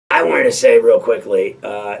I wanted to say real quickly,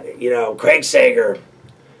 Craig Sager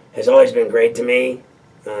has always been great to me.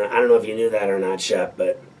 I don't know if you knew that or not, Shep,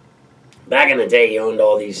 but back in the day, he owned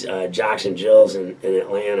all these Jocks and Jills in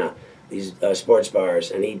Atlanta, these sports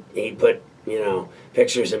bars, and he put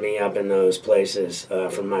pictures of me up in those places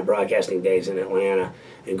from my broadcasting days in Atlanta,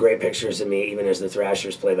 and great pictures of me even as the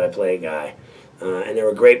Thrashers play-by-play guy. And there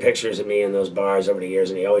were great pictures of me in those bars over the years,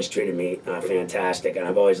 and he always treated me fantastic, and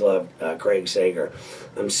I've always loved Craig Sager.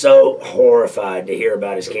 I'm so horrified to hear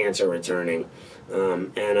about his cancer returning,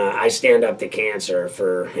 and I stand up to cancer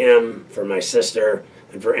for him, for my sister,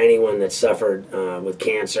 and for anyone that suffered with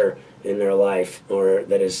cancer in their life or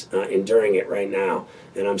that is enduring it right now.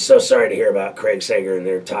 And I'm so sorry to hear about Craig Sager, and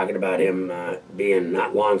they're talking about him being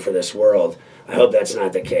not long for this world. I hope that's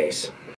not the case.